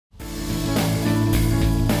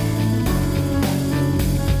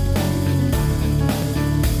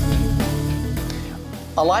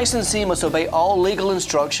A licensee must obey all legal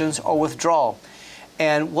instructions or withdraw.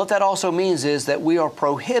 And what that also means is that we are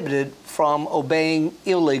prohibited from obeying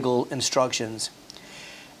illegal instructions.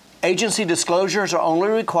 Agency disclosures are only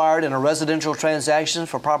required in a residential transaction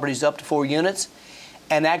for properties up to 4 units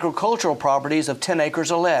and agricultural properties of 10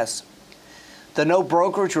 acres or less. The no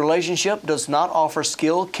brokerage relationship does not offer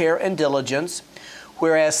skill, care, and diligence,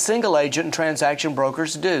 whereas single agent and transaction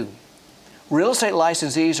brokers do. Real estate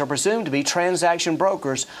licensees are presumed to be transaction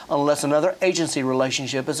brokers unless another agency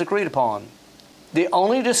relationship is agreed upon. The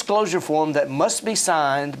only disclosure form that must be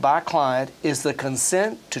signed by a client is the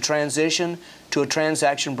consent to transition to a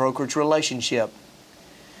transaction brokerage relationship.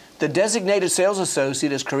 The designated sales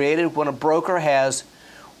associate is created when a broker has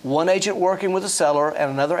one agent working with the seller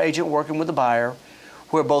and another agent working with the buyer,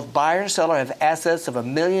 where both buyer and seller have assets of $1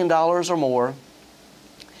 million or more,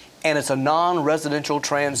 and it's a non-residential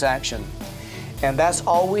transaction. And that's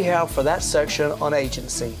all we have for that section on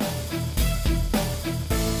agency.